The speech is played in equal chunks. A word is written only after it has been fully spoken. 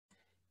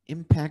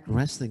Impact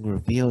Wrestling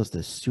reveals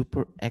the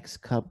Super X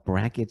Cup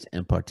brackets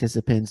and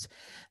participants.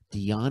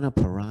 Deonna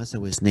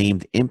Purrazzo is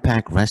named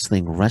Impact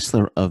Wrestling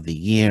Wrestler of the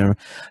Year.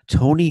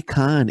 Tony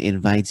Khan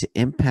invites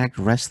Impact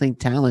Wrestling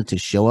talent to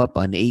show up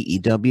on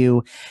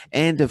AEW.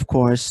 And of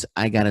course,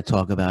 I got to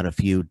talk about a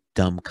few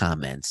dumb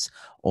comments.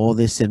 All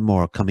this and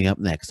more coming up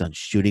next on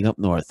Shooting Up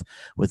North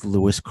with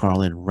Lewis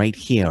Carlin right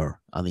here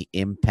on the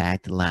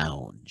Impact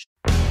Lounge.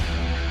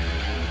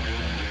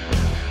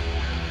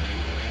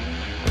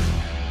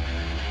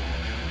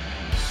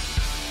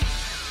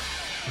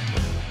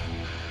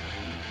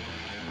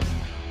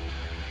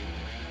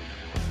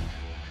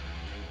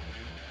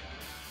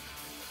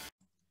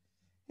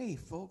 Hey,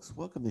 folks,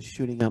 welcome to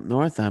Shooting Up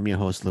North. I'm your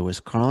host,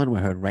 Lewis Carlin. We're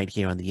heard right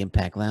here on the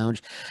Impact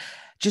Lounge.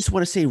 Just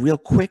want to say real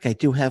quick, I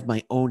do have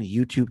my own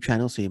YouTube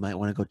channel, so you might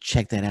want to go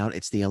check that out.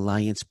 It's the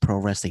Alliance Pro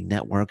Wrestling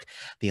Network.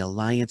 The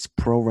Alliance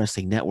Pro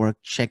Wrestling Network.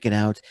 Check it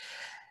out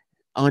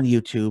on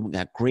YouTube. We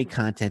got great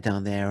content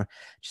on there.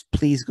 Just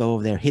please go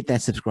over there, hit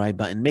that subscribe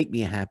button, make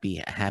me a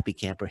happy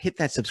camper. Hit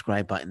that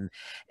subscribe button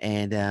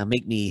and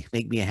make me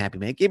a happy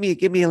man. Give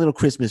me a little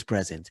Christmas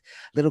present,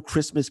 little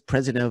Christmas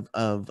present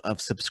of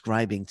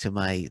subscribing to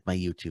my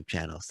YouTube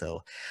channel.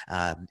 So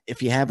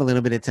if you have a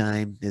little bit of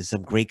time, there's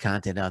some great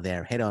content out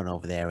there. Head on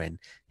over there and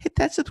hit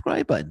that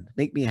subscribe button.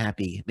 Make me a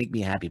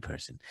happy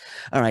person.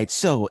 All right,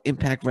 so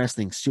Impact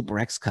Wrestling Super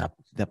X Cup.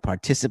 The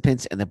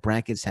participants and the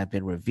brackets have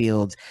been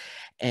revealed,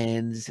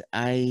 and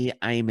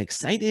I'm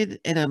excited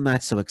and I'm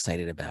not so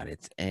excited about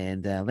it.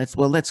 And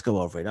let's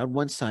go over it. On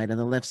one side, on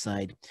the left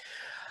side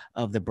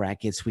of the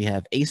brackets, we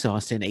have Ace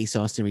Austin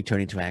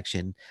returning to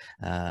action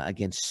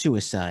against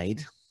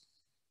Suicide.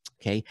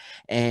 Okay,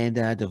 and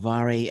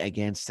Davare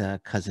against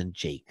cousin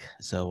Jake.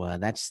 So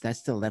that's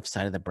the left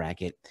side of the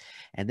bracket,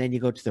 and then you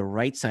go to the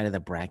right side of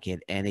the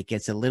bracket, and it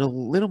gets a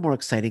little more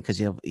exciting because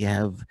you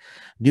have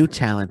new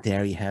talent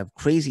there. You have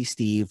Crazy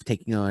Steve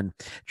taking on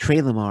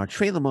Trey Lamar.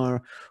 Trey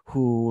Lamar,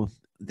 who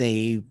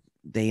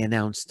they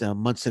announced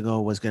months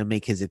ago was going to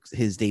make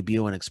his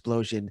debut on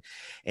Explosion.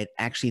 It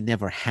actually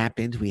never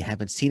happened. We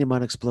haven't seen him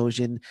on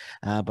Explosion,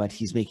 but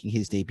he's making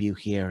his debut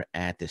here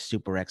at the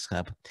Super X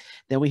Cup.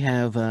 Then we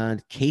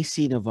have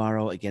Casey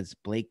Navarro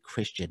against Blake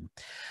Christian,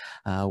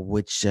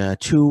 which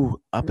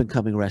two up and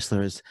coming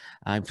wrestlers.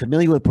 I'm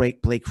familiar with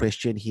Blake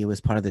Christian. He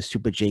was part of the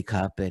Super J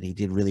Cup and he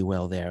did really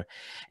well there.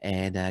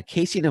 And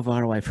Casey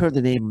Navarro, I've heard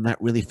the name. I'm not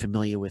really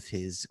familiar with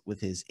his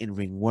in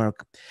ring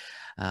work,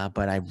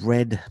 but I've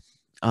read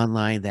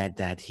online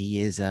that he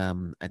is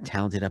a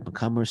talented up and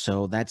comer.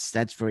 So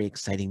that's very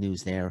exciting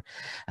news there.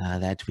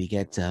 That we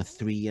get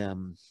three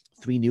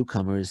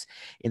newcomers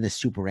in the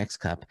Super X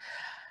Cup.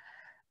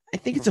 I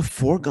think it's a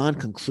foregone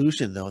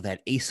conclusion, though, that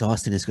Ace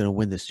Austin is going to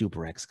win the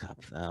Super X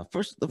Cup.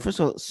 First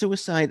of all,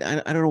 Suicide. I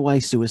don't know why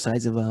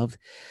Suicide's involved.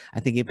 I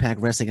think Impact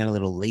Wrestling got a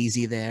little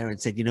lazy there and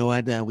said, you know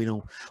what, we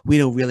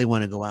don't really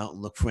want to go out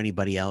and look for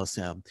anybody else.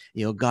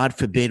 God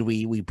forbid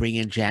we bring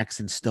in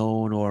Jackson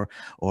Stone or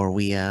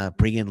we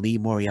bring in Lee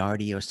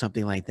Moriarty or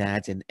something like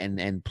that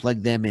and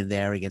plug them in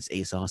there against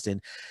Ace Austin.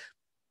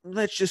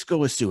 Let's just go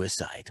with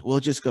Suicide. We'll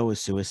just go with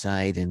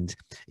Suicide and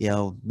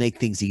make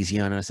things easy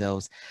on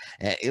ourselves.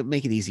 It'll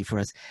make it easy for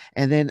us.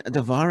 And then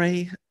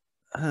Davare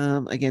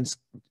against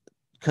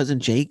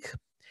cousin Jake.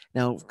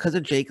 Now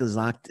cousin Jake is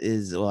locked.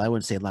 Is well, I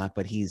wouldn't say locked,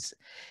 but he's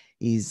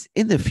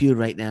in the feud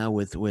right now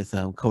with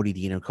Cody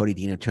Deaner. Cody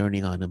Deaner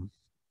turning on him,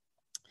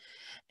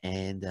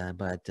 and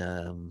but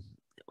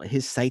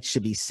his sights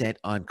should be set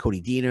on Cody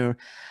Deaner.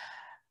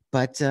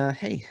 But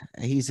hey,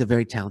 he's a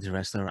very talented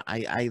wrestler.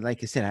 I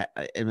like I said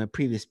in my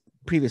previous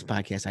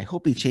podcast, I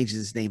hope he changes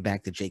his name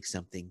back to Jake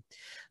something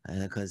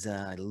because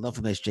I love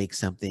him as Jake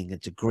something.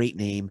 It's a great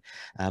name,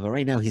 but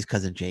right now he's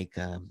cousin Jake,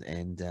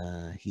 and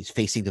he's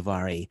facing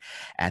Davari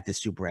at the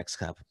Super X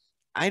Cup.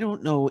 I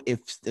don't know if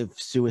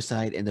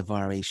Suicide and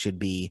Davari should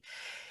be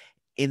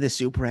in the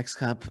Super X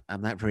Cup.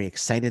 I'm not very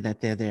excited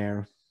that they're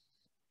there.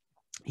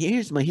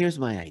 Here's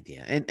my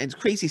idea, and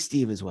Crazy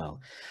Steve as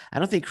well. I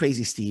don't think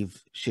Crazy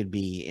Steve should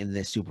be in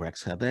the Super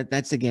X Cup.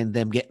 That's again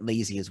them getting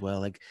lazy as well.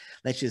 Like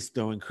let's just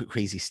throw in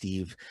Crazy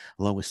Steve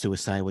along with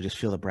Suicide. We'll just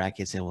fill the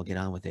brackets and we'll get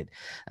on with it.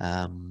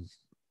 Um,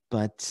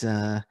 but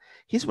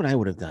here's what I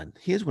would have done.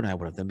 Here's what I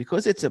would have done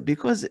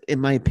because in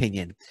my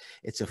opinion,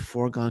 it's a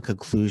foregone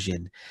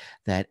conclusion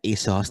that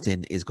Ace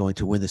Austin is going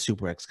to win the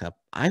Super X Cup.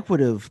 I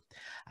would have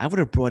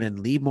brought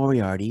in Lee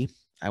Moriarty.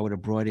 I would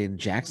have brought in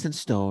Jackson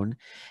Stone,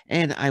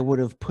 and I would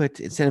have put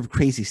instead of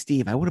Crazy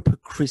Steve, I would have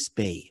put Chris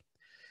Bay.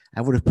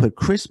 I would have put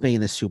Chris Bay in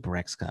the Super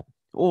X Cup.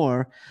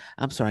 Or,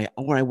 I'm sorry,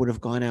 or I would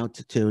have gone out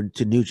to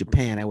New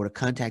Japan. I would have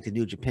contacted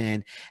New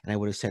Japan and I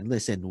would have said,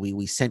 listen,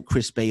 we sent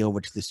Chris Bay over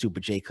to the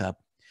Super J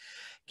Cup.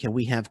 Can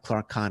we have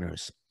Clark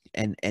Connors?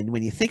 And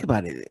when you think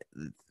about it,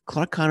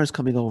 Clark Connors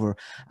coming over,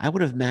 I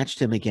would have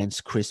matched him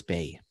against Chris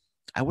Bay.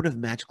 I would have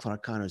matched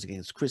Clark Connors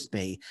against Chris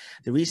Bay.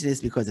 The reason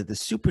is because at the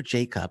Super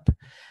J Cup,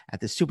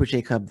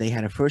 they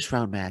had a first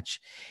round match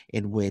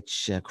in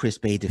which Chris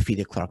Bay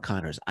defeated Clark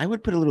Connors. I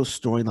would put a little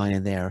storyline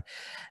in there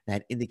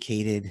that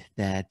indicated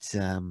that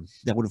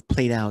that would have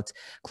played out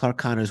Clark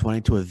Connors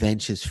wanting to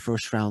avenge his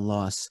first round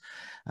loss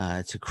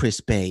to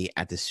Chris Bay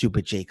at the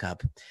Super J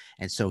Cup,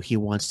 and so he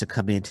wants to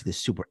come into the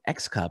Super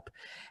X Cup.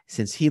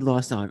 Since he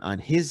lost on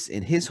his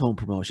in his home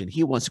promotion,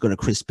 he wants to go to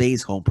Chris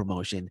Bay's home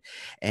promotion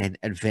and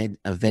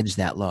avenge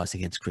that loss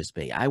against Chris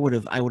Bay. I would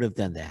have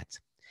done that,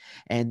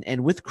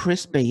 and with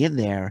Chris Bay in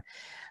there,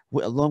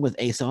 along with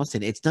Ace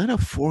Austin, it's not a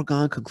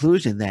foregone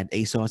conclusion that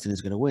Ace Austin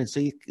is going to win. So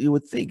you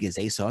would think, is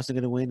Ace Austin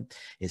going to win?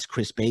 Is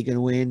Chris Bay going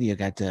to win? You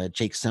got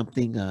Jake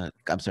something.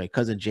 I'm sorry,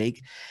 cousin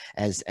Jake,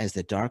 as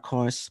the dark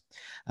horse.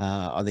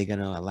 Are they going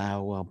to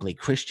allow Blake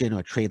Christian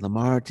or Trey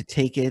Lamar to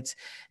take it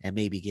and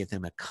maybe give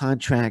them a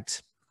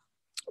contract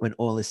when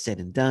all is said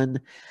and done?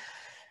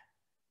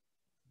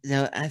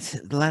 Now, that's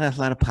a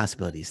lot of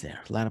possibilities there.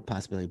 A lot of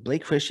possibility.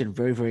 Blake Christian,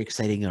 very, very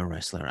exciting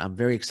wrestler. I'm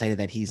very excited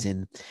that he's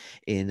in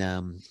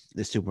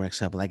the Super X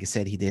Cup. Like I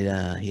said, he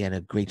had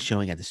a great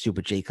showing at the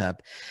Super J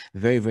Cup.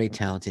 Very, very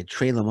talented.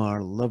 Trey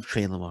Lamar, love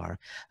Trey Lamar.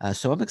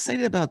 So I'm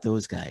excited about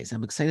those guys.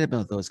 I'm excited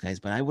about those guys.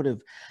 But I would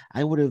have,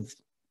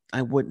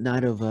 I would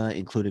not have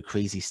included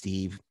Crazy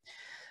Steve,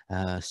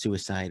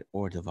 Suicide,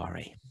 or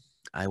Davare.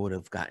 I would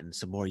have gotten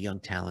some more young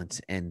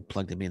talent and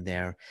plugged them in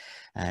there.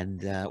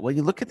 And when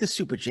you look at the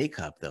Super J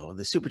Cup, though,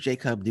 the Super J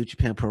Cup, New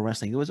Japan Pro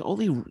Wrestling, there was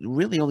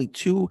only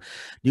two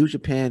New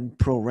Japan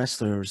Pro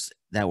wrestlers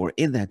that were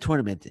in that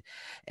tournament.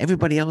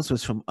 Everybody else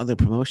was from other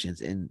promotions,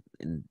 and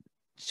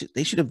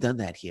they should have done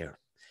that here.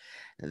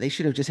 They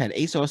should have just had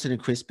Ace Austin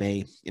and Chris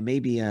Bay, and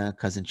maybe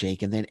cousin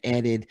Jake, and then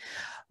added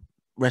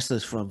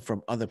wrestlers from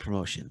other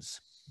promotions,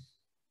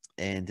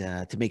 and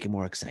to make it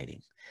more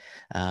exciting.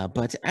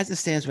 But as it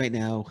stands right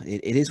now,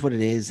 it is what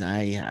it is.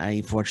 I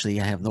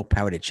unfortunately I have no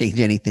power to change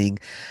anything.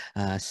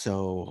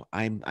 So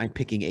I'm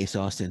picking Ace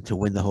Austin to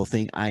win the whole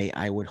thing.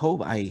 I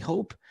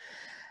hope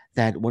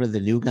that one of the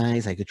new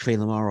guys, like a Trey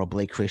Lamar or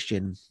Blake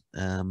Christian,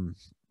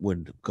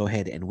 would go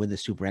ahead and win the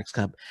Super X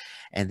Cup,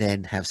 and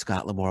then have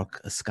Scott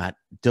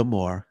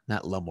Demore,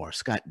 not Lamore,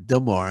 Scott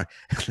Demore,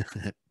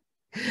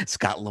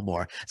 Scott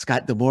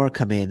Demore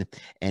come in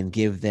and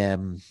give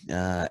them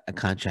a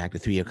contract, a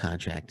 3-year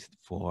contract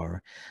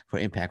for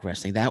Impact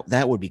Wrestling.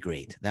 That would be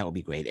great. That would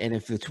be great. And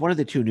if it's one of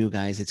the two new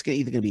guys, it's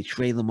either going to be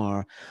Trey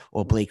Lamar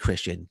or Blake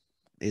Christian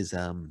is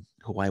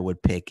who I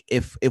would pick.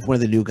 If one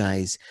of the new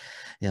guys,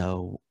 you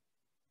know,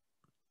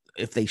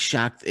 if they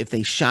shock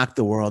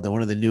the world and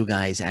one of the new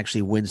guys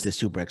actually wins the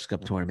Super X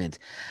Cup tournament,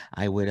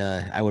 I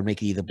would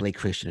make it either Blake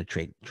Christian or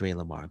Trey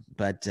Lamar.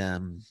 But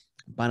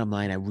bottom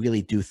line, I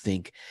really do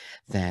think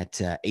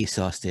that Ace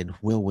Austin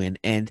will win,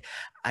 and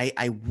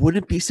I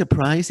wouldn't be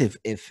surprised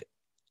if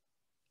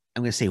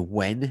I'm going to say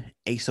when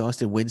Ace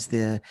Austin wins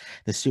the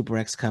Super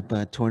X Cup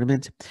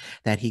tournament,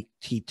 that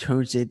he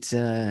turns it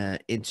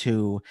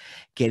into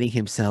getting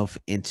himself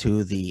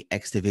into the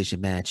X Division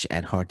match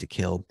at Hard to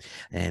Kill,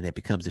 and it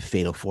becomes a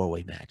fatal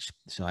 4-way match.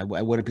 So I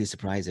wouldn't be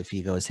surprised if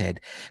he goes ahead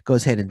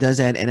and does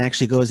that, and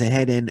actually goes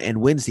ahead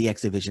and wins the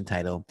X Division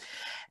title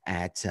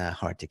at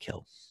Hard to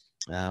Kill.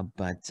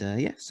 But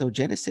yeah, so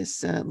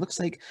Genesis looks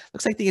like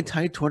the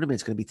entire tournament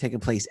is going to be taking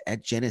place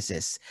at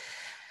Genesis.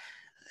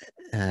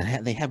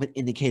 They haven't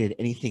indicated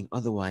anything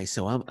otherwise,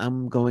 so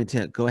I'm going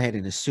to go ahead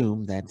and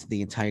assume that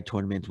the entire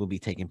tournament will be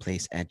taking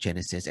place at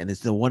Genesis. And there's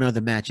the one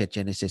other match at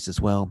Genesis as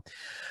well,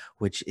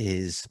 which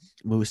is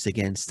Moose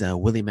against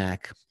Willie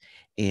Mack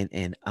in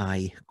an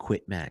I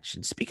Quit match.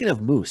 And speaking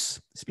of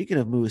Moose,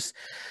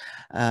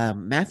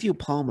 Matthew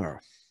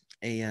Palmer,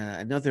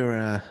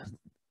 another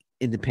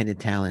independent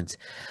talent.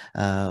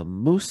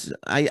 Moose,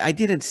 I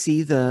didn't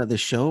see the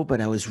show,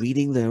 but I was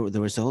reading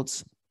the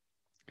results,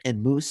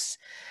 and Moose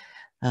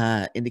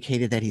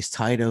indicated that he's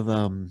tired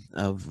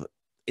of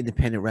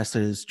independent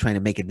wrestlers trying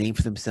to make a name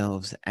for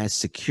themselves as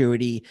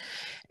security,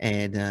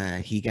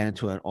 and he got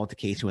into an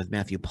altercation with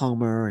Matthew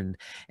Palmer,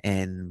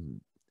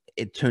 and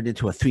it turned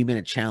into a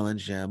 3-minute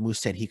challenge. Moose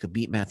said he could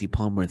beat Matthew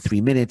Palmer in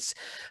 3 minutes,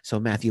 so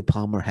Matthew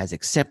Palmer has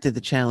accepted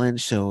the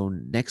challenge. So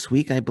next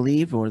week, I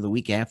believe, or the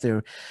week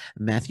after,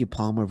 Matthew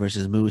Palmer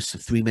versus Moose,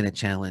 3-minute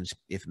challenge.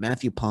 If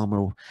Matthew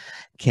Palmer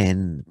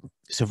can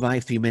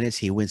survive 3 minutes,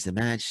 he wins the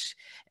match,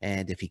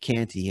 and if he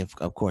can't, he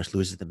of course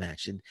loses the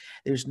match. And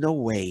there's no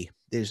way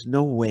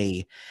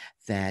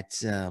that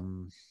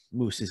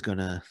Moose is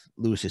gonna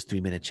lose his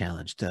 3-minute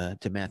challenge to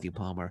Matthew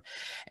Palmer.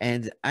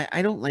 And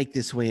I don't like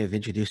this way of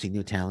introducing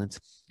new talent,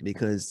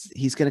 because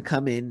he's gonna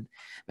come in,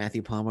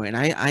 Matthew Palmer, and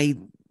I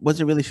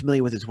wasn't really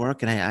familiar with his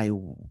work, and I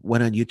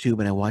went on YouTube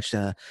and I watched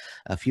a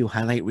few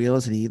highlight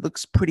reels, and he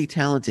looks pretty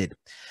talented,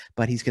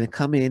 but he's going to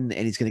come in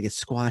and he's going to get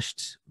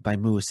squashed by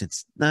Moose.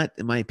 It's not,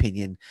 in my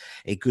opinion,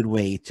 a good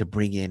way to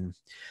bring in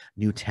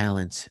new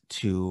talent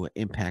to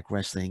Impact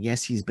Wrestling.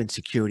 Yes, he's been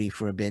security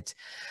for a bit,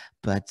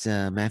 but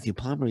Matthew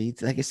Palmer,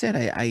 like I said,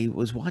 I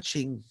was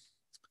watching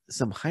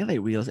some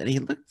highlight reels, and he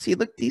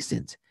looked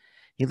decent.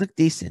 He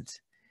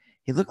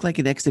looked like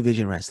an X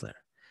Division wrestler.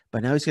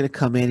 but now he's going to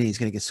come in and he's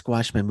going to get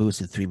squashed by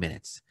Moose in 3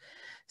 minutes.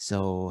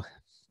 So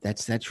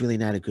that's really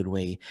not a good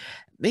way.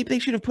 Maybe they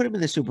should have put him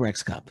in the Super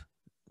X Cup.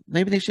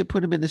 Maybe they should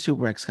put him in the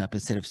Super X Cup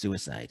instead of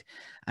Suicide.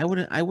 I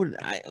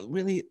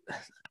really,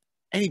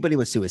 anybody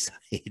with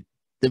Suicide,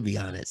 to be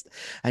honest.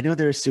 I know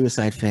there are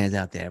Suicide fans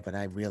out there, but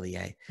I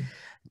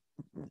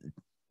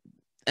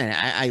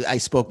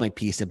spoke my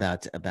piece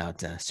about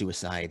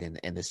Suicide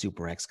and the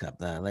Super X Cup.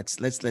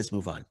 Let's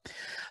move on.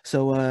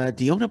 So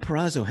Deonna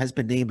Purrazzo has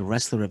been named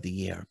Wrestler of the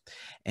Year,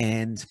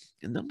 and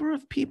a number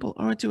of people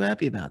aren't too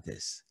happy about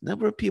this. A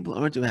number of people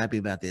aren't too happy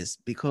about this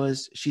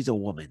because she's a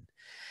woman,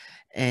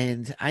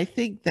 and I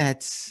think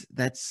that's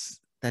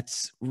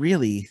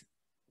really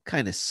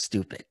kind of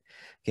stupid.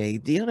 Okay,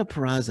 Deonna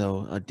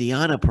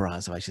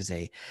Purrazzo, I should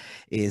say,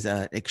 is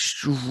an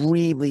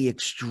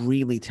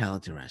extremely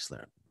talented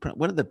wrestler.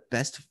 One of the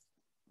best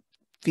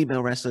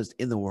female wrestlers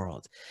in the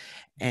world,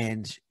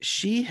 and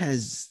she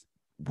has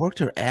worked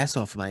her ass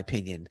off, in my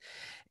opinion,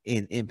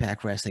 in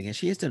Impact Wrestling, and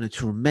she has done a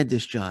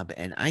tremendous job.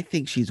 And I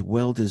think she's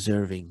well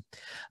deserving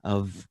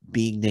of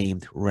being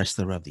named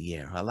Wrestler of the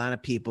Year. A lot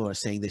of people are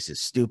saying this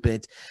is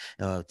stupid,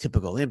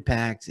 typical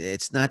Impact.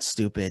 It's not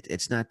stupid.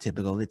 It's not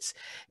typical. It's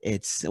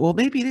well,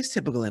 maybe it is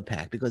typical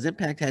Impact because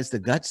Impact has the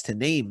guts to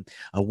name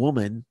a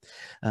woman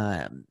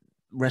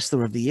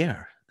Wrestler of the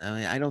Year. I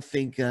mean, I don't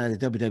think the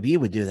WWE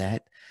would do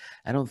that.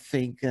 I don't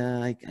think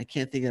I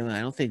can't think of.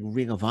 I don't think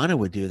Ring of Honor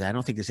would do that. I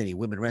don't think there's any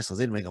women wrestlers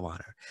in Ring of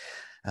Honor.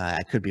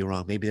 I could be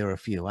wrong. Maybe there are a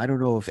few. I don't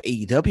know if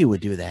AEW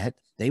would do that.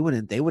 They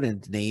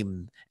wouldn't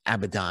name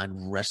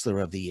Abaddon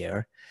Wrestler of the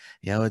Year.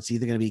 You know, it's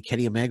either going to be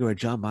Kenny Omega or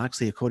Jon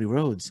Moxley or Cody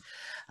Rhodes.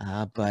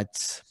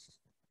 But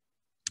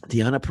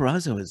Deonna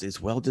Purrazzo is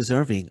well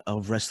deserving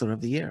of Wrestler of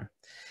the Year,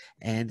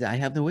 and I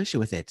have no issue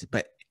with it.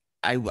 But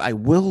I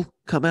will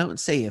come out and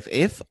say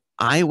if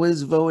I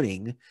was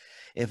voting,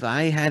 if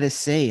I had a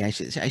say, I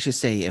should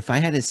say, if I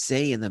had a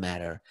say in the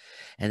matter,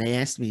 and they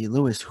asked me,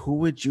 Lewis, who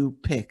would you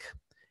pick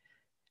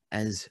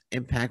as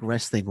Impact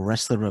Wrestling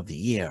Wrestler of the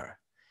Year,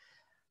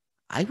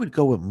 I would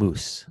go with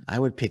Moose. I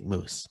would pick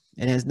Moose.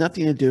 It has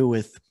nothing to do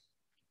with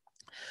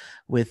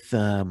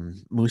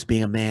Moose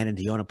being a man and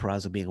Deonna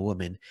Purrazzo being a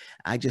woman.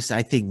 I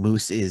think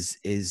Moose is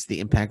the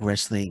Impact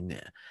Wrestling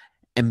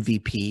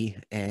MVP,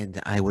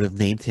 and I would have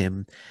named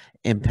him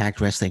Impact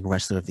Wrestling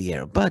Wrestler of the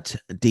Year. But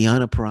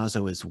Deonna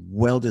Purrazzo is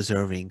well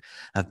deserving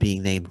of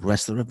being named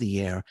Wrestler of the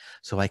Year.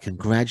 So I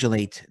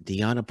congratulate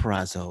Deonna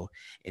Purrazzo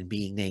in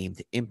being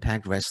named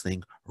Impact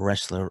Wrestling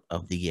Wrestler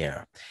of the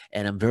Year.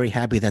 And I'm very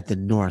happy that the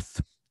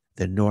North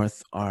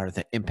are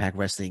the Impact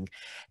Wrestling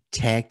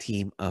Tag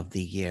Team of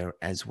the Year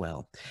as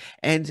well.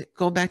 And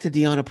going back to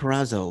Deonna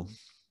Purrazzo,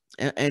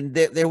 and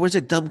there was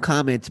a dumb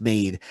comment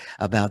made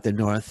about the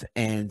North,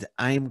 and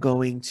I'll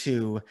get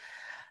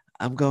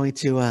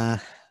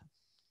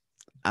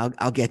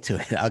to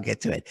it. I'll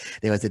get to it.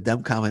 There was a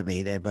dumb comment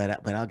made,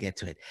 but I'll get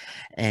to it.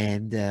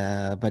 And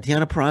but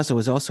Deonna Purrazzo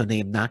was also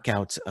named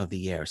Knockout of the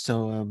Year,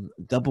 so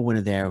double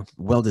winner there,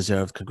 well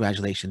deserved.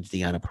 Congratulations,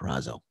 Deonna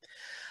Purrazzo.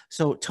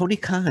 So Tony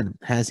Khan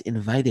has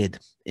invited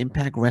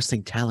Impact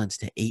Wrestling talents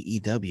to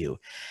AEW,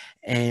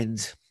 and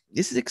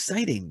this is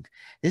exciting.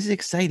 This is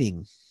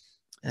exciting.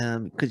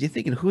 Because you're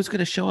thinking, who's going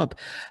to show up?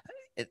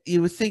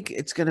 You would think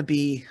it's going to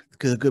be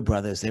the Good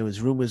Brothers. There was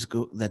rumors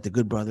that the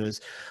Good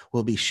Brothers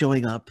will be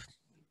showing up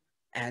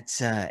at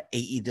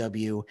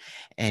AEW,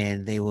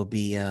 and they will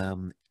be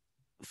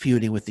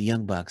feuding with the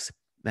Young Bucks.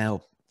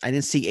 Now, I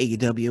didn't see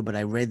AEW, but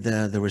I read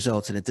the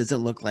results, and it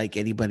doesn't look like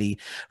anybody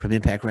from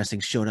Impact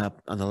Wrestling showed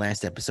up on the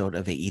last episode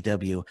of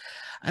AEW.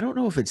 I don't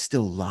know if it's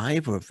still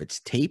live or if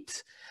it's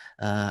taped.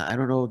 I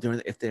don't know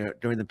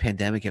during the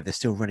pandemic if they're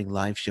still running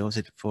live shows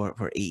for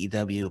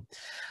AEW,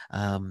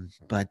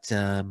 but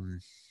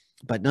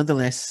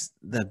nonetheless,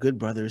 the Good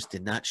Brothers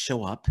did not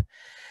show up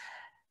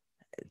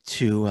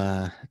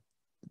to.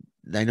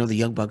 I know the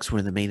Young Bucks were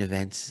in the main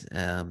event,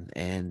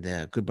 and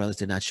Good Brothers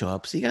did not show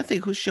up. So you got to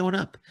think who's showing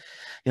up.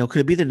 You know,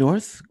 could it be the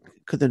North?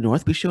 Could the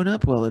North be showing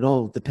up? Well, it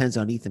all depends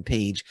on Ethan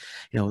Page,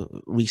 you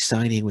know,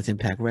 re-signing with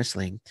Impact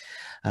Wrestling.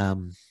 I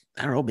don't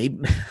know, maybe.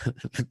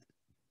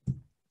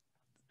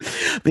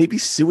 Maybe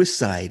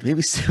Suicide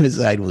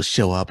will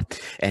show up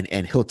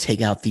and he'll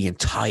take out the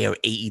entire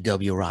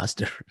AEW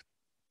roster.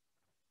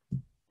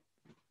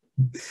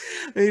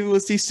 Maybe we'll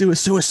see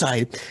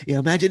Suicide. You know,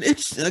 imagine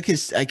it's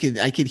I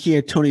can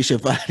hear Tony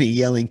Schiavone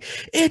yelling,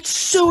 "It's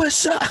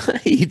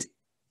Suicide!"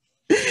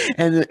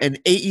 and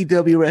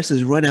AEW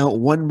wrestlers run out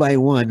one by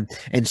one,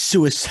 and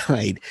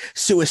Suicide,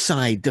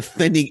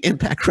 defending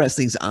Impact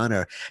Wrestling's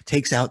honor,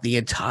 takes out the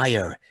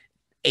entire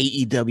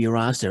AEW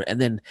roster, and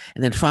then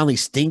finally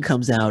Sting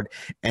comes out,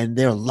 and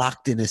they're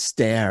locked in a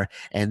stare,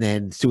 and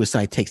then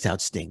Suicide takes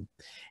out Sting,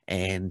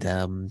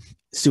 and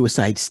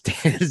Suicide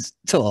stands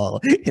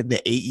tall in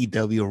the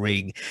AEW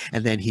ring,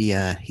 and then he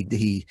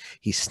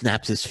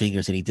snaps his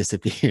fingers and he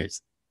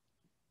disappears.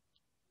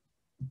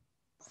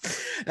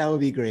 That would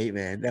be great,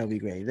 man. That would be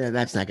great.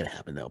 That's not going to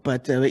happen though.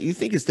 But you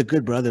think it's the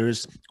Good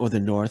Brothers or the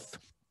North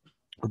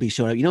will be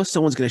showing up. You know,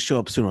 someone's going to show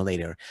up sooner or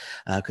later,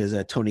 because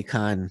Tony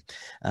Khan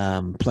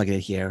plugging it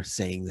here,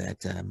 saying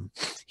that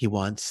he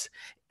wants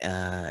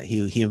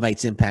he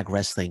invites Impact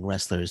Wrestling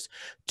wrestlers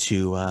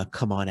to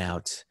come on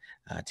out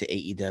to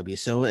AEW.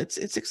 So it's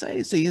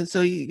exciting. So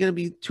you're going to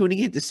be tuning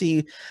in to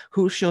see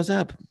who shows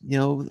up. You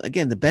know,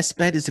 again, the best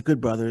bet is the Good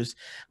Brothers.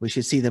 We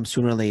should see them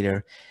sooner or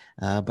later.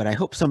 But I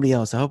hope somebody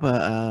else. I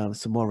hope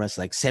some more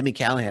wrestlers like Sami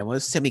Callihan. What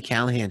if Sami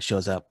Callihan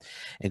shows up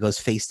and goes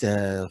face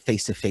to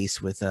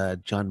face with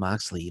John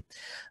Moxley?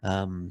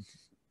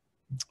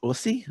 We'll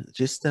see.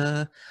 Just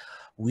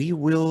we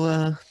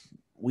will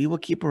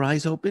keep our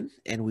eyes open,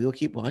 and we will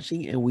keep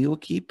watching, and we will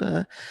keep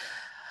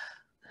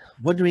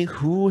wondering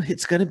who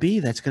it's going to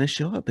be that's going to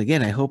show up.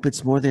 Again, I hope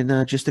it's more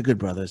than just the Good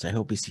Brothers. I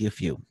hope we see a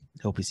few.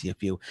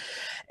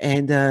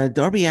 And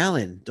Darby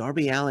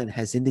Allin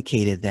has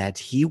indicated that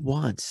he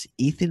wants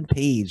Ethan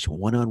Page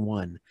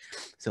one-on-one.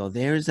 So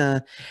there's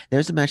a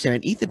match there.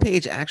 And Ethan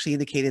Page actually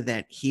indicated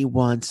that he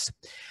wants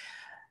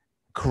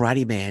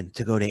Karate Man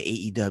to go to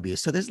AEW.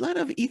 So there's a lot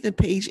of Ethan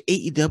Page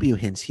AEW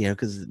hints here,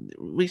 because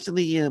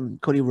recently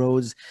Cody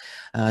Rhodes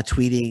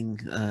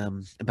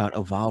tweeting about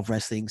Evolve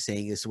Wrestling,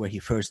 saying this is where he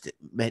first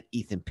met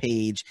Ethan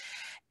Page,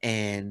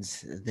 and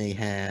they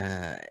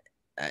had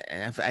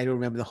I don't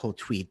remember the whole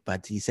tweet,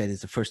 but he said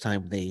it's the first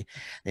time they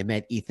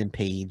met Ethan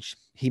Page.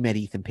 He met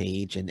Ethan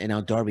Page, and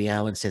now Darby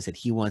Allin says that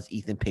he wants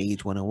Ethan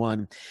Page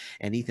one-on-one,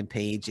 and Ethan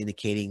Page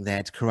indicating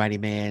that Karate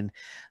Man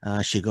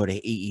should go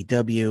to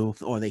AEW,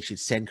 or they should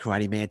send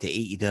Karate Man to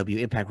AEW.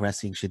 Impact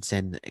Wrestling should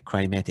send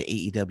Karate Man to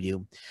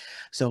AEW.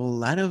 So a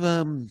lot of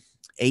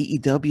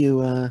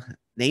AEW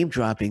name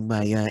dropping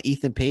by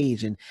Ethan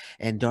Page,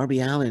 and Darby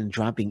Allin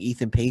dropping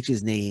Ethan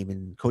Page's name,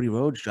 and Cody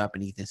Rhodes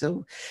dropping Ethan.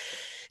 So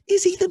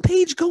is Ethan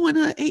Page going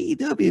to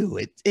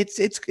AEW?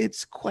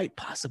 It's quite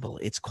possible.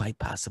 It's quite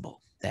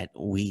possible that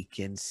we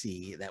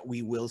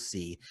will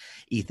see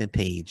Ethan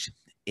Page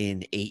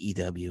in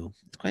AEW.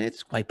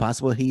 It's quite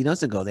possible he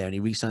doesn't go there and he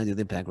re-signs with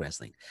Impact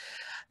Wrestling.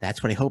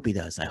 That's what I hope he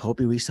does. I hope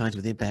he re-signs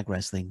with Impact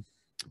Wrestling.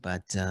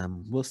 But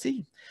we'll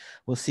see.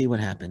 We'll see what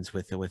happens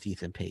with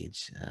Ethan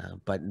Page.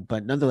 But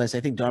nonetheless,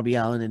 I think Darby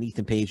Allin and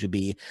Ethan Page would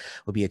be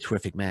a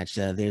terrific match.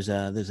 There's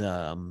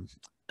an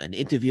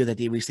interview that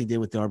they recently did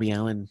with Darby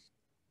Allin.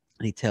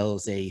 And he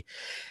tells a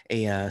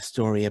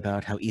story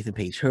about how Ethan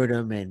Page hurt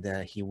him, and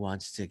he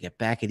wants to get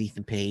back at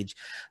Ethan Page.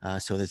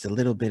 So there's a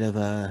little bit of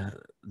a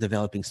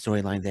developing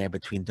storyline there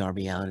between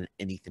Darby Allin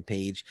and Ethan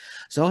Page.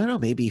 So I don't know,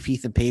 maybe if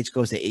Ethan Page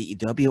goes to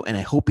AEW, and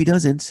I hope he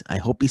doesn't. I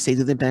hope he stays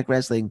with Impact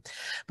Wrestling,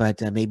 but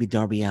maybe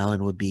Darby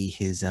Allin would be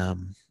his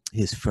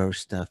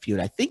first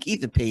feud. I think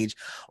Ethan Page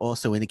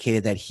also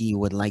indicated that he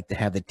would like to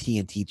have the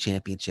TNT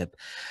Championship.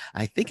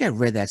 I think I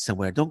read that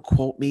somewhere. Don't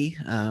quote me.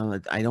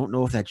 I don't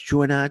know if that's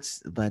true or not,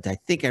 but I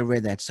think I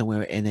read that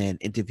somewhere in an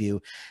interview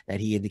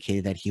that he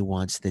indicated that he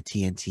wants the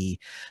TNT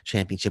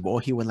Championship, or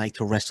he would like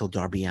to wrestle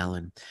Darby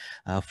Allin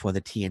for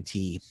the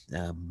TNT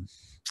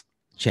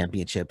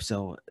Championship.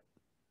 So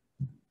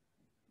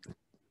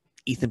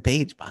Ethan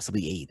Page,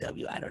 possibly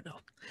AEW. I don't know.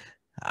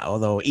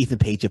 Although Ethan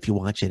Page, if you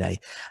watch it,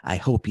 I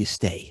hope you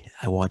stay.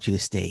 I want you to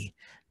stay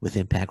with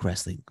Impact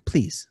Wrestling.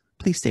 Please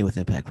stay with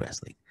Impact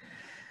Wrestling.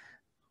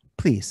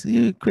 Please,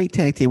 you're a great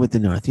tag team with the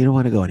North. You don't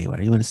want to go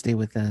anywhere. You want to stay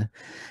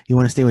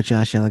with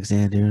Josh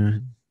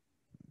Alexander,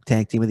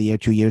 tag team of the year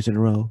 2 years in a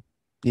row.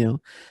 You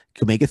know,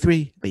 could make it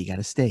 3, but you got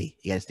to stay.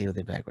 You got to stay with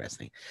Impact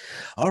Wrestling.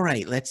 All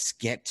right, let's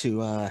get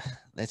to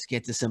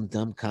some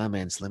dumb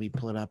comments. Let me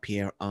pull it up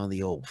here on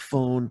the old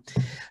phone.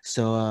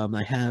 So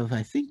I have,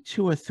 I think,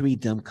 2 or 3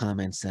 dumb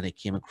comments that I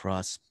came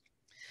across.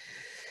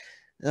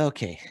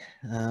 Okay,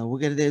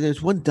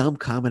 there's one dumb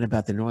comment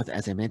about the North,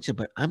 as I mentioned,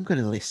 but I'm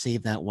gonna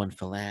save that one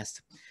for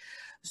last.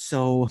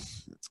 So,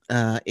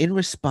 in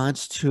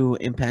response to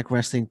Impact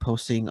Wrestling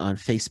posting on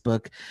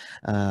Facebook,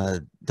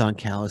 Don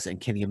Callis and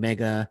Kenny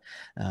Omega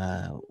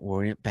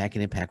were back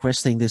in Impact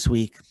Wrestling this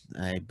week.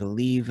 I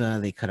believe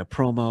they cut a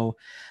promo.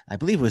 I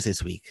believe it was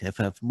this week. If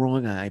I'm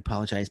wrong, I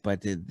apologize.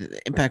 But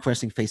the Impact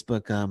Wrestling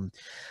Facebook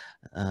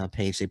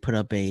page, they put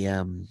up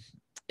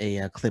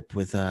a clip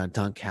with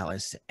Don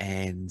Callis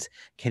and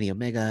Kenny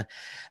Omega.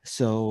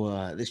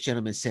 So this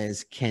gentleman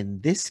says,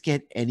 "Can this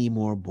get any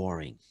more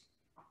boring?"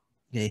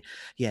 Okay.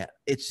 Yeah,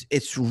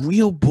 it's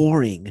real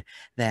boring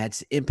that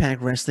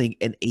Impact Wrestling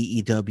and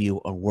AEW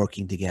are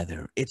working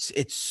together. It's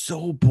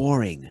so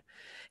boring.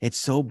 It's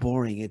so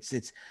boring. It's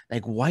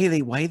like why are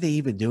they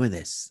even doing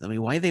this? I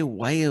mean, why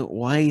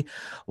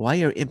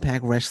are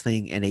Impact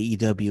Wrestling and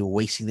AEW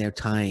wasting their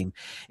time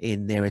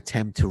in their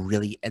attempt to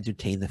really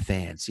entertain the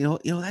fans?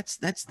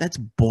 That's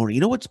boring.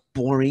 You know what's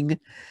boring?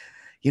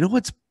 You know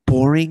what's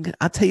boring?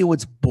 I'll tell you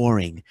what's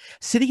boring.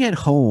 Sitting at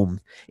home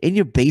in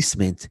your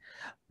basement,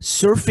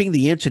 surfing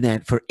the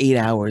internet for 8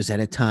 hours at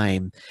a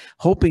time,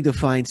 hoping to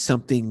find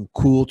something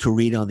cool to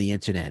read on the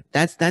internet.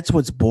 That's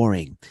what's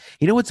boring.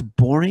 You know what's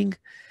boring?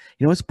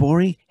 You know what's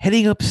boring?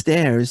 Heading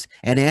upstairs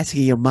and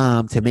asking your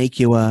mom to make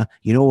you a,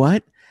 you know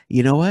what?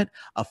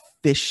 A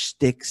fish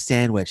stick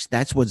sandwich.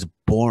 That's what's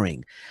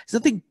boring. There's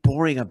nothing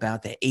boring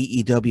about the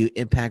AEW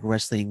Impact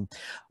Wrestling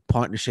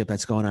partnership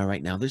that's going on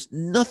right now. There's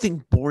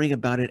nothing boring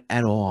about it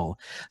at all.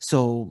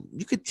 So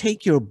you could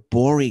take your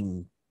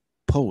boring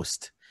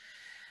post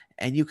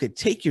and you could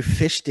take your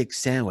fish stick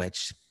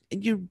sandwich,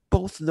 and you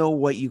both know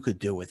what you could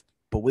do with,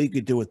 but what you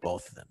could do with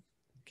both of them.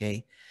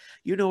 Okay,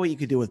 you know what you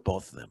could do with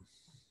both of them.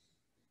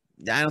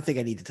 I don't think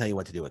I need to tell you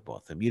what to do with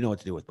both of them. You know what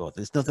to do with both.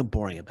 There's nothing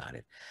boring about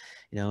it,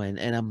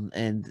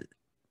 and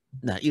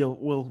no,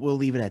 we'll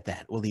leave it at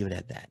that. We'll leave it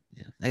at that.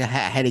 I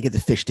had to get the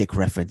fish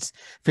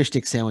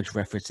stick sandwich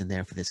reference in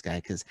there for this guy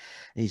because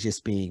he's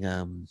just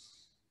being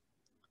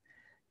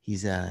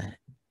he's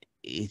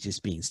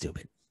just being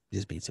stupid.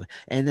 Just being stupid.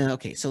 And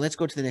okay, so let's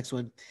go to the next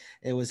one.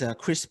 It was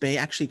Chris Bay.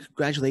 Actually,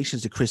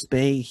 congratulations to Chris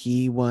Bay.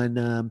 He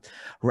won.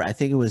 I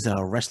think it was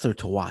a wrestler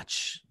to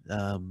watch.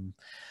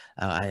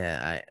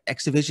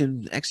 X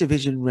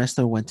Division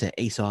wrestler went to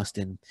Ace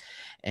Austin,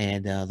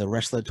 and the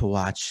wrestler to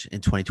watch in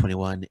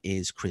 2021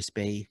 is Chris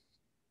Bay.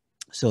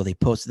 So they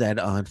posted that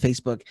on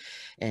Facebook,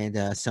 and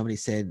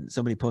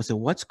somebody posted,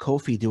 "What's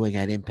Kofi doing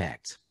at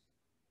Impact?"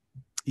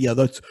 Yeah,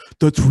 that's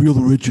real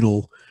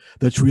original.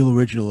 That's real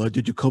original.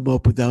 Did you come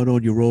up with that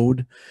on your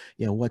own?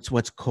 Yeah, what's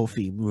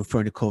Kofi? We're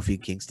referring to Kofi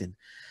Kingston.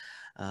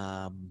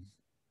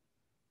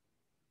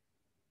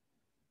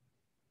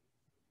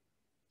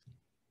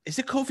 Is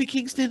it Kofi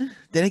Kingston?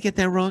 Did I get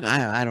that wrong?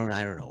 I don't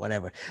know.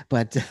 Whatever.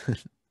 But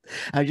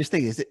I was just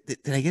thinking,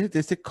 did I get it?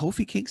 Is it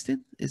Kofi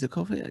Kingston? Is it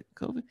Kofi?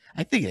 Kofi?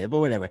 I think it, but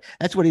whatever.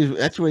 That's what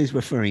he's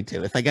referring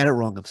to. If I got it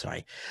wrong, I'm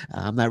sorry.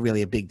 I'm not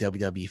really a big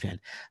WWE fan,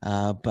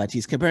 but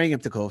he's comparing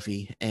him to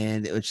Kofi,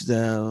 and which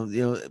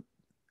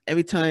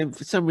every time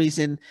for some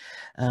reason,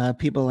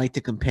 people like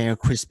to compare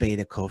Chris Bay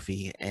to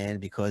Kofi,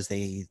 and because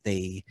they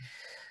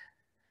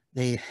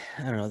I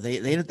don't know,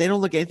 they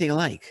don't look anything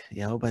alike,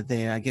 but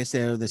I guess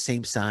they're the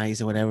same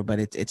size or whatever, but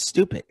it's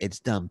stupid. It's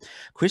dumb.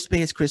 Chris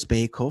Bay is Chris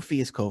Bay.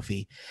 Kofi is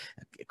Kofi.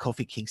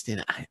 Kofi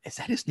Kingston. Is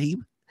that his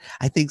name?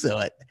 I think so.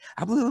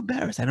 I'm a little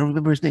embarrassed. I don't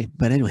remember his name,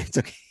 but anyway, it's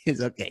okay.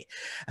 It's okay.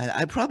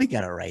 I probably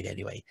got it right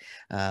anyway.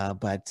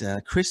 But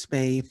Chris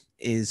Bay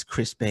is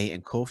Chris Bay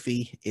and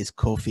Kofi is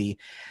Kofi.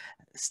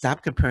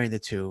 Stop comparing the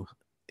two.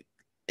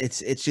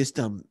 It's just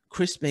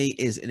Chris Bay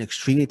is an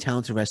extremely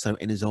talented wrestler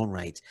in his own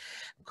right.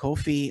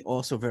 Kofi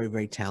also very,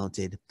 very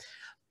talented,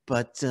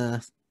 but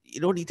you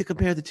don't need to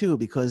compare the two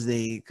because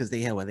they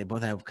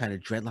both have kind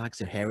of dreadlocks.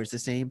 Their hair is the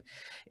same.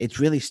 It's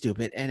really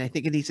stupid, and I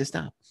think it needs to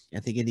stop.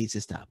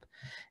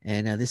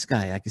 And this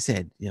guy, like I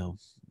said,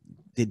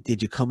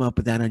 did you come up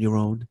with that on your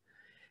own?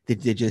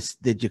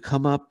 Did you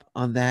come up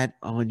on that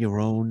on your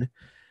own?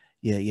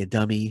 Yeah, you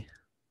dummy.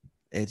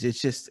 It's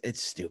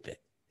stupid.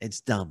 It's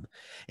dumb.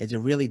 It's a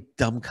really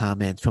dumb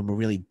comment from a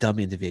really dumb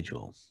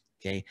individual.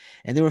 Okay,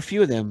 and there were a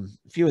few of them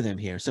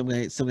here. Some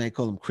guy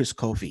called him Chris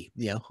Kofi.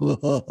 Yeah,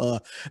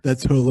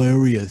 that's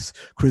hilarious,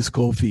 Chris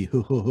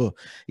Kofi.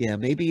 Yeah,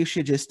 maybe you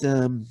should just I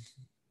don't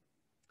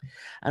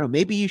know.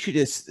 Maybe you should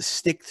just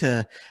stick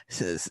to.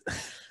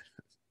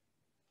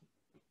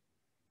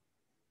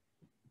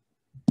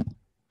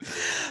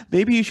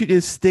 Maybe you should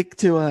just stick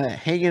to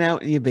hanging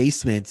out in your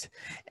basement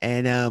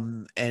and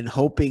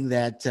hoping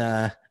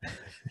that.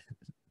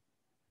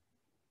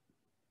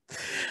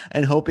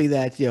 And hoping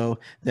that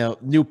the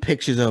new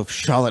pictures of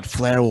Charlotte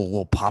Flair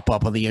will pop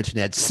up on the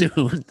internet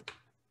soon.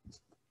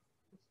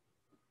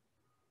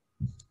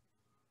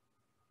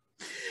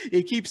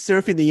 You keep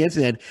surfing the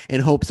internet in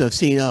hopes of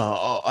seeing.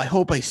 I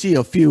hope I see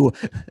a few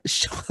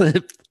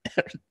Charlotte.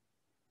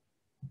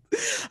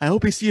 I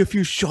hope I see a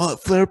few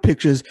Charlotte Flair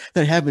pictures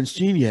that I haven't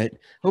seen yet.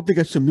 Hope they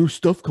got some new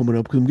stuff coming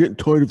up because I'm getting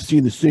tired of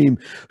seeing the same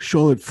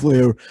Charlotte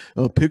Flair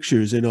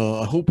pictures. And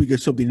I hope we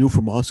get something new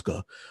from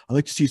Asuka. I'd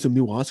like to see some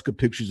new Asuka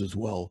pictures as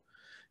well.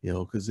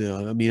 Because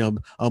I'm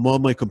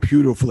on my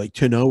computer for like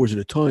 10 hours at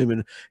a time,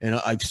 and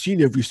I've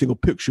seen every single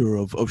picture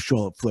of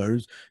Charlotte Flair.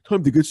 It's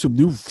time to get some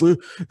new Flair.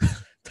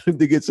 Time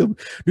to get some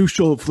new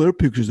Charlotte Flair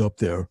pictures up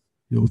there.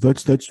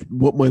 That's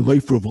what my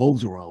life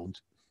revolves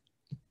around.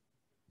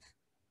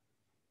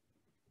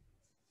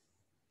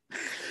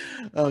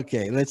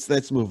 Okay,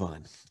 let's move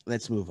on.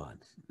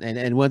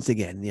 And once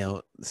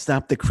again,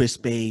 stop the Chris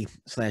Bay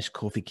 /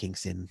 Kofi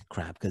Kingston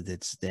crap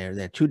because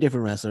they're two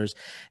different wrestlers,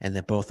 and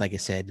they're both, like I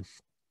said,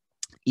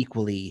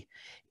 equally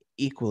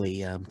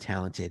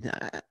talented.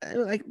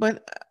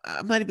 But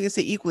I'm not even gonna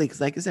say equally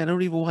because, like I said, I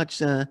don't even watch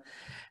the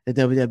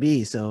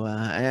WWE, so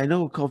I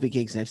know Kofi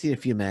Kingston. I've seen a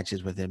few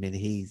matches with him, and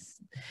he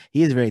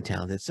is very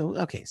talented. So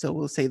okay, so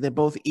we'll say they're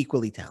both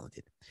equally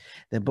talented.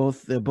 They're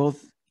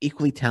both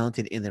equally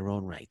talented in their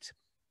own right.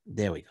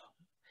 There we go.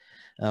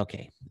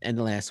 Okay, and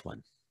the last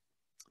one.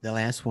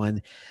 Yeah,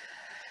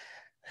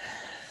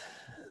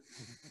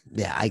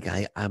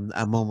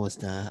 I'm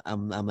almost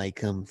I'm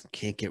like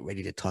can't get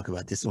ready to talk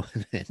about this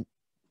one.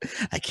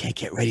 I can't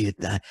get ready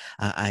to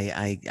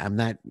I'm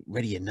not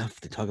ready enough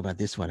to talk about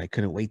this one. I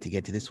couldn't wait to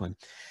get to this one.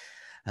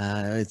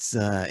 It's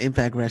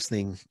Impact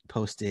Wrestling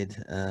posted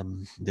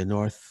the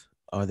North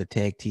are the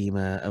tag team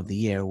of the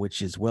year,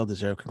 which is well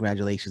deserved.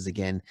 Congratulations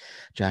again,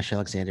 Josh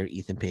Alexander,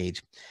 Ethan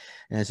Page.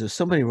 And so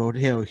somebody wrote,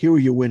 here are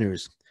your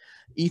winners: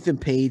 Ethan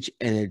Page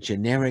and a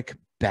generic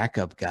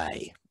backup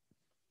guy.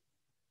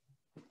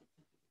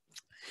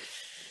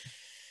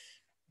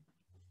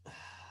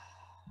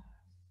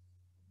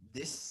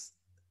 this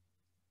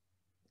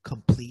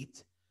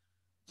complete,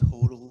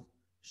 total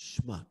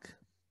schmuck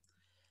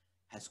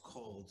has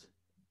called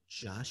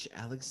Josh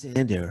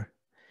Alexander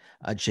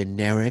a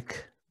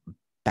generic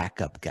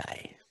backup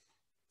guy.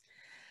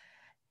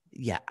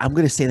 Yeah, I'm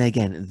gonna say that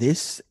again.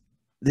 This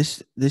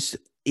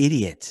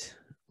idiot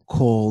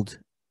called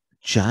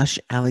Josh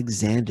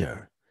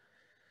Alexander,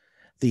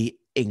 the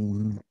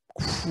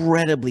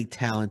incredibly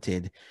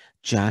talented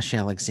Josh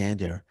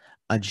Alexander,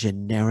 a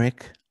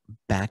generic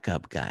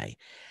backup guy.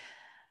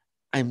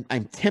 I'm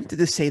tempted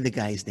to say the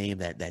guy's name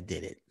that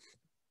did it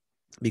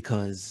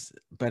because,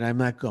 but I'm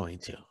not going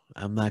to.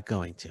 I'm not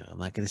going to. I'm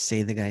not going to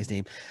say the guy's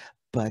name.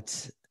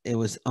 But it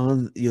was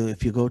on.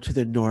 If you go to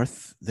the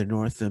North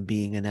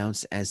being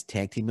announced as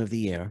Tag Team of the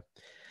Year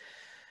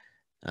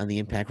on the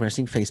Impact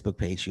Wrestling Facebook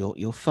page,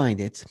 you'll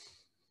find it.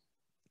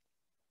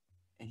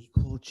 And he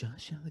called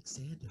Josh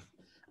Alexander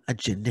a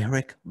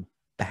generic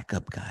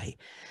backup guy.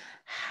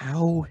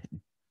 How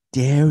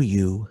dare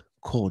you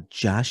call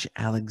Josh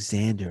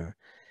Alexander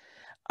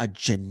a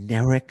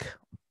generic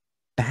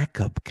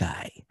backup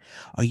guy?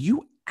 Are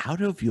you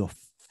out of your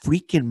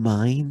freaking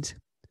mind?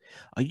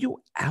 Are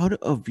you out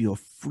of your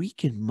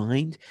freaking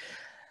mind?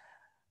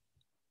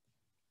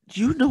 Do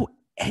you know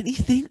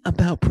anything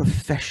about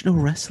professional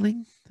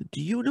wrestling?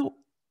 Do you know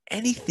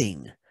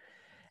anything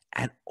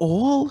at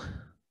all?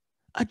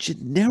 A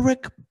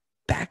generic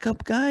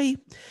backup guy?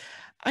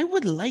 I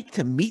would like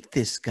to meet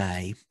this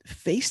guy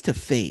face to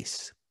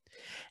face.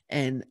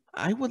 And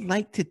I would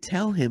like to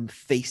tell him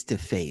face to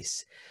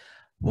face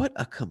what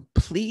a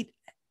complete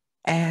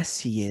ass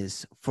he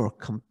is for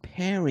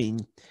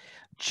comparing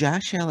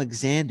Josh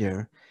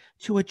Alexander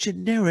to a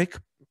generic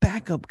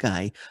backup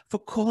guy, for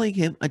calling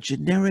him a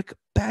generic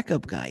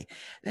backup guy.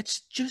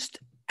 That's just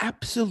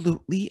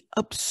absolutely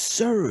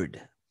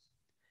absurd.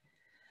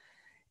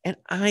 And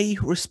I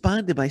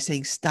responded by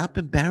saying, stop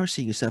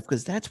embarrassing yourself,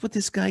 because that's what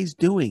this guy's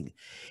doing.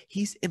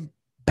 He's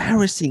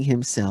embarrassing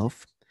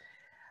himself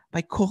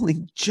by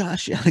calling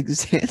Josh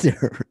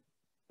Alexander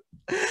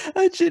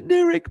a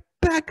generic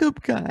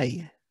backup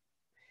guy.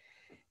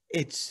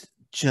 It's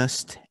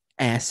just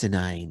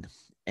asinine.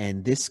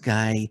 And this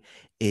guy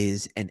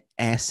is an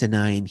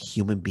asinine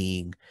human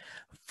being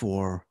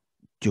for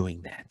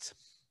doing that.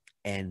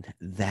 And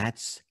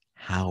that's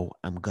how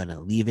I'm going to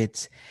leave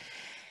it.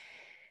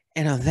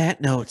 And on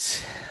that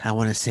note, I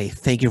want to say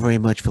thank you very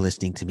much for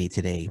listening to me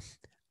today.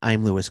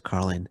 I'm Lewis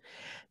Carlin.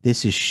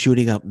 This is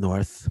Shooting Up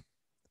North.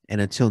 And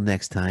until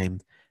next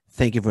time,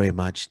 thank you very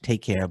much.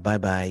 Take care.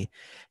 Bye-bye.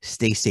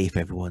 Stay safe,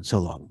 everyone. So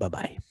long.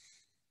 Bye-bye.